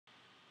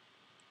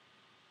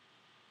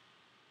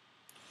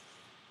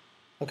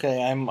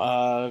Okay, I'm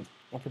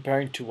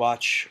preparing to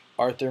watch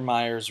Arthur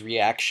Meyer's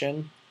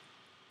reaction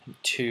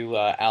to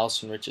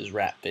Allison Rich's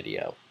rap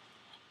video.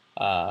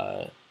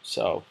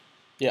 So,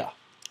 yeah,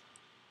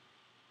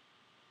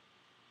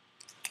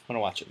 I'm gonna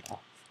watch it now.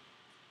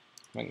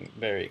 I'm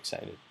very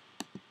excited.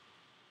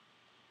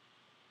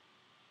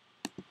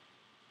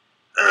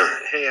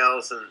 Hey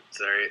Allison,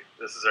 sorry,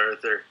 this is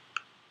Arthur.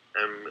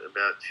 I'm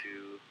about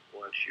to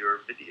watch your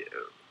video.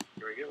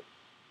 Here we go.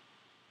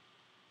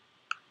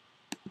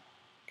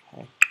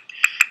 Okay.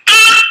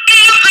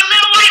 I'm a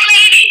little white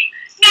lady,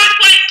 not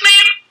quite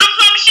slim, I'm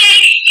plump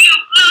shady. You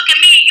look at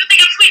me, you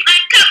think I'm sweet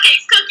like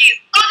cupcakes, cookies,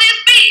 or this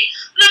beat.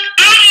 Look,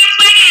 I got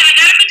swag and I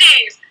got it for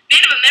days.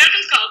 Native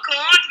Americans call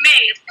corn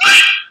maize. What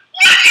am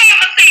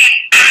I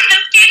saying? I'm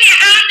just kidding,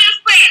 I'm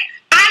just playing.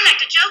 I like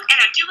to joke and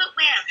I do it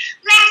well.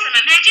 Laughs are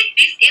my magic,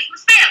 this is my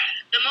spell.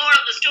 The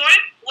moral of the story,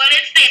 well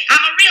it's this,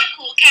 I'm a real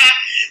cool cat.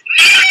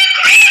 Merry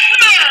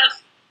Christmas!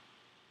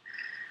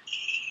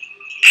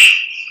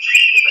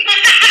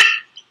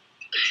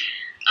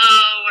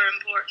 Oh, we're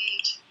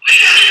important.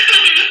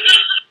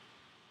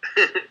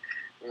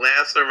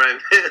 Laughs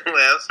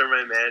are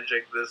my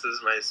magic. This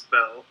is my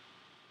spell.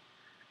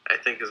 I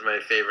think is my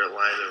favorite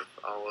line of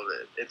all of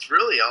it. It's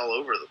really all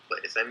over the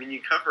place. I mean,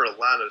 you cover a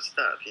lot of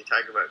stuff. You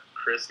talk about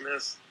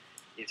Christmas.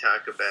 You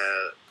talk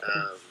about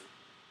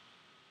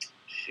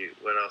shoot.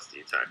 What else do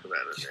you talk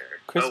about in there?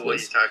 Christmas. Oh, well,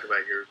 you talk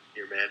about your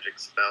magic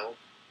spell.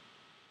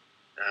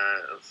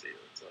 Let's see.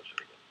 Let's watch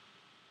it again.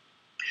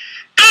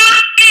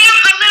 I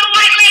am a little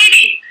white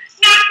lady,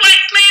 not quite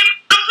slim,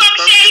 I'm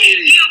plump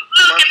shady. You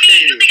look at me,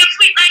 you think I'm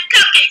sweet like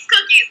cupcakes,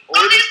 cookies,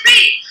 or this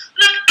beat.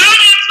 Look, I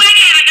got swag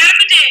and I got it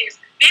for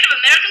days. Native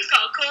Americans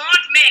call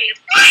corn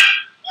maize. What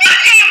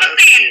am I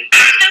saying?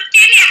 I'm just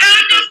kidding,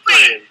 I'm just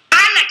playing.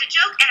 I like to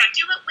joke and I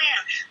do it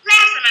well.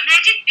 Laughs are my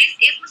magic, this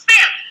is my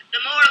spell.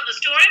 The moral of the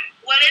story,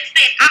 well it's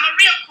this, I'm a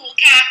real cool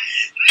cat.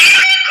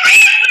 Merry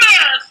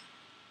Christmas!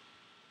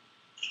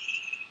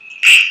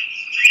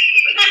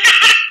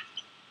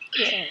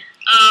 Yeah.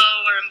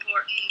 Oh, we're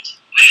important.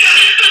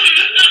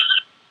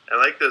 I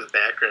like those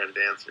background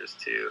dancers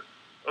too.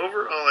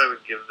 Overall, I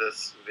would give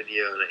this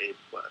video an A+,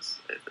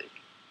 I think.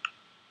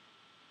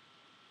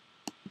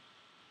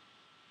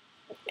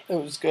 It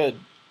was good.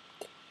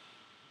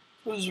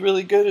 It was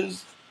really good.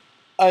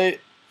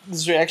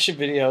 This reaction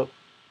video,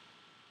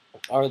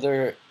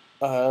 Arthur,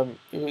 it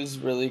was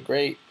really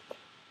great.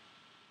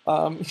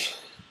 I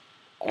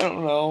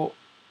don't know.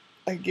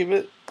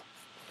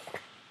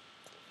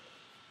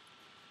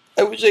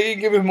 I wish I could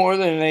give it more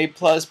than an A+,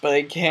 but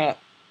I can't.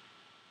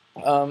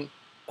 God,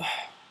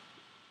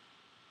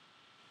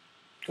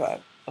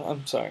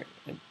 I'm sorry.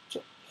 It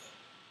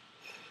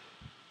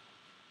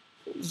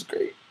was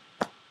great.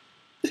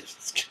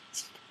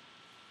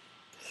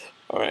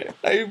 All right,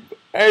 I'm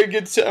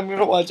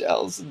gonna watch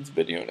Allison's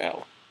video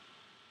now.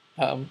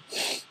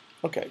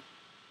 Okay.